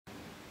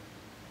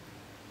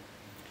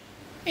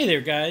Hey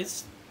there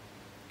guys,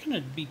 I'm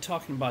going to be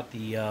talking about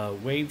the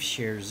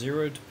Waveshare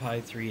 0 to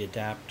Pi3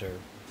 adapter.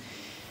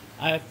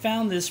 I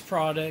found this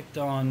product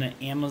on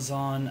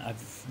Amazon.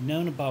 I've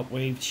known about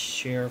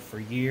Waveshare for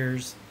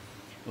years.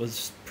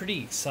 Was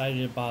pretty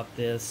excited about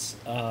this.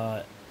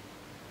 The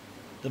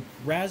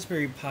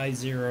Raspberry Pi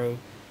Zero,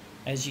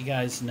 as you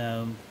guys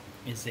know,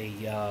 is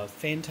a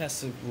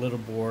fantastic little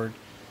board.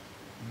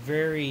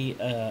 Very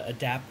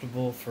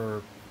adaptable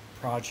for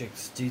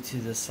projects due to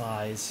the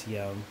size,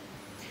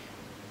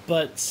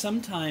 But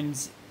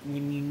sometimes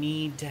when you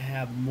need to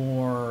have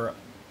more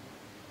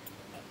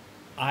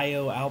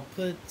I/O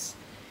outputs,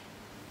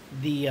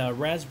 the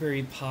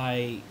Raspberry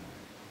Pi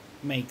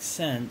makes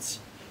sense.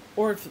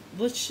 Or if,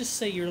 let's just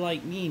say you're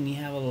like me and you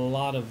have a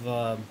lot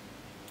of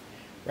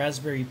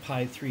Raspberry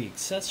Pi 3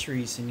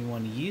 accessories and you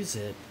want to use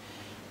it,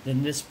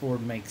 then this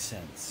board makes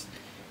sense.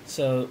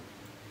 So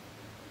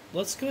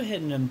let's go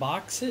ahead and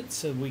unbox it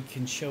so we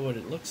can show what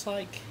it looks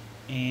like,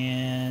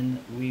 and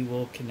we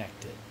will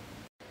connect it.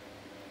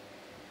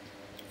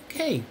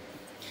 Okay,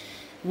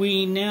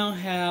 we now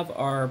have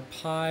our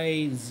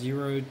Pi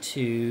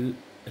 02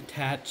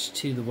 attached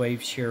to the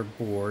Waveshare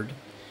board,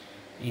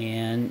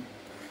 and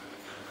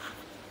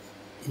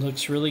it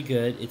looks really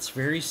good. It's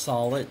very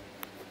solid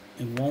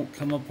and won't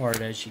come apart,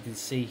 as you can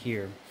see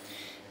here.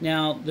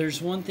 Now,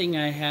 there's one thing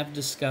I have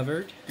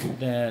discovered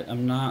that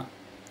I'm not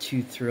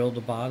too thrilled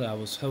about. I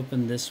was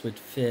hoping this would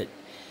fit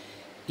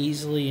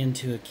easily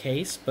into a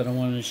case, but I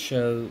want to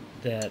show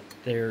that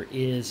there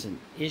is an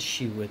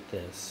issue with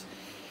this.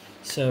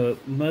 So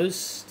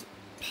most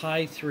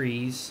Pi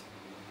 3s,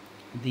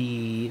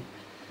 the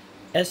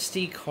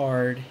SD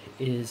card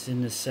is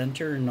in the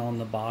center and on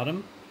the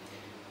bottom,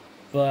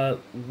 but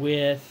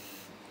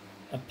with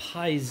a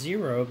Pi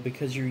 0,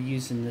 because you're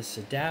using this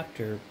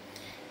adapter,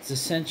 it's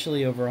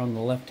essentially over on the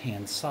left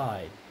hand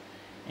side.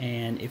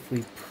 And if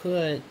we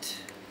put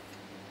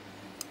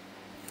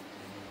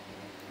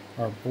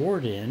our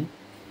board in,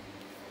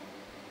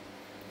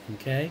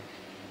 okay,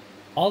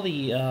 all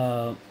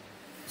the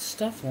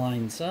stuff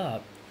lines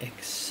up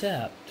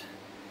except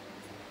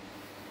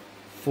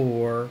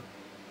for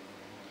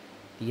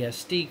the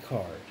SD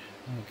card.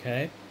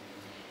 Okay,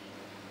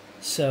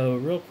 so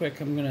real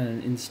quick, I'm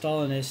gonna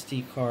install an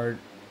SD card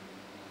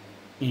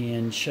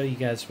and show you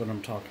guys what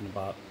I'm talking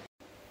about.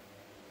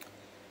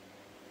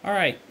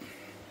 Alright,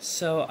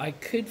 so I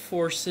could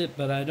force it,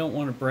 but I don't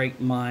want to break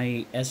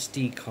my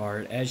SD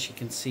card. As you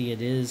can see,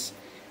 it is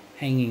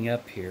hanging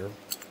up here.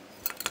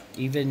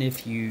 Even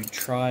if you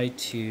try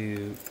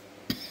to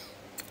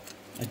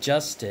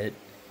adjust it,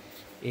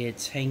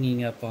 it's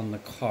hanging up on the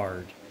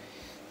card.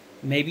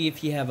 Maybe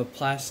if you have a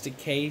plastic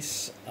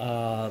case,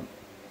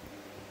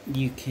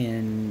 you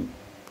can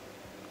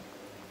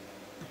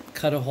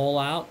cut a hole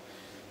out,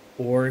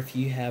 or if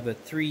you have a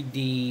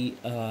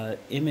 3D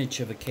image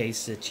of a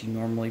case that you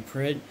normally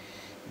print,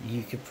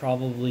 you could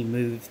probably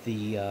move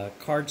the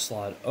card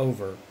slot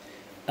over.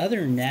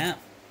 Other than that,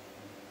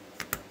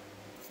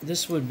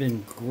 this would have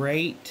been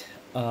great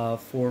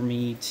for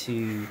me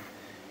to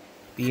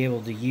be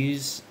able to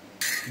use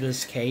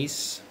this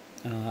case.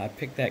 I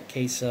picked that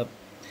case up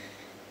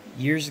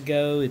years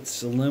ago.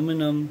 It's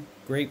aluminum,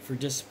 great for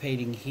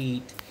dissipating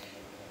heat,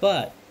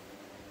 but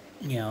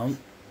now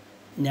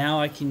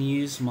I can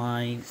use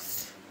my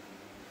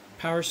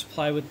power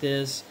supply with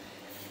this.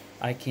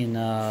 I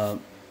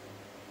can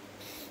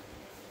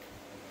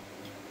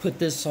put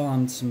this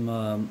on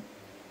some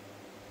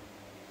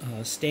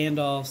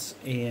standoffs,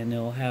 and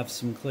it'll have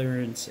some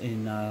clearance,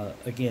 and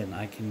again,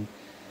 I can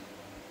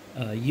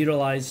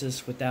utilize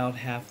this without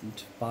having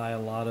to buy a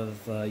lot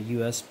of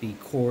USB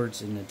cords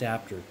and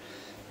adapter.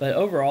 But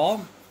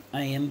overall,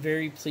 I am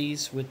very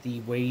pleased with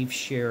the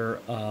Waveshare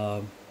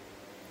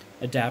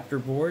adapter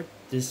board.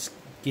 This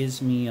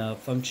gives me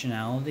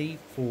functionality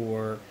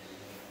for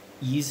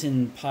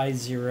using Pi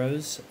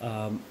Zeros.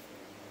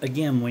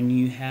 Again, when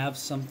you have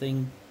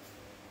something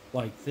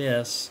like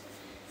this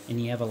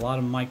and you have a lot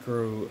of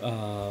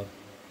micro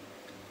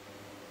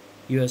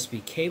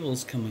USB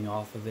cables coming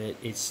off of it,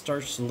 it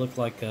starts to look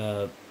like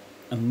a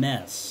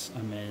mess.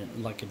 I mean,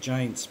 like a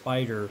giant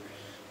spider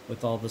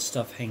with all the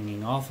stuff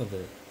hanging off of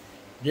it.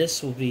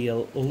 This will be a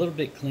little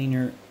bit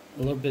cleaner, a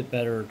little bit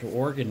better to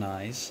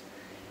organize,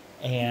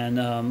 and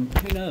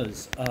who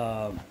knows,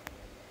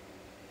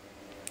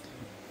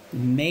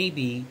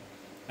 maybe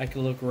I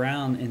could look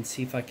around and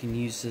see if I can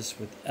use this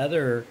with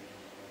other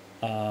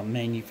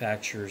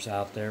manufacturers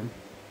out there,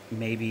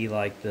 maybe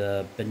like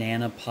the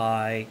Banana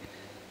Pi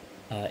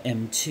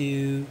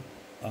M2,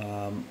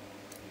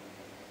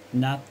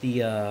 not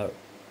the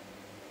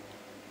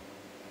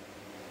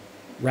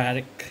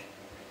Radic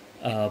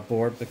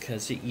board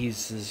because it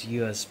uses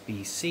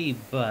USB-C,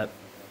 but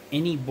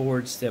any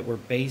boards that were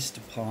based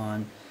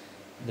upon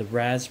the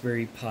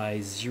Raspberry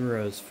Pi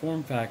Zero's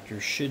form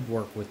factor should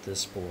work with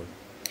this board.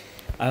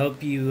 I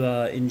hope you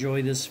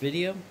enjoy this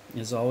video.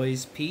 As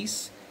always,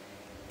 peace,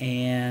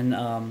 and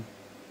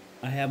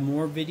I have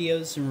more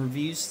videos and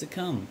reviews to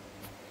come.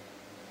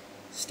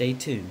 Stay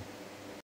tuned.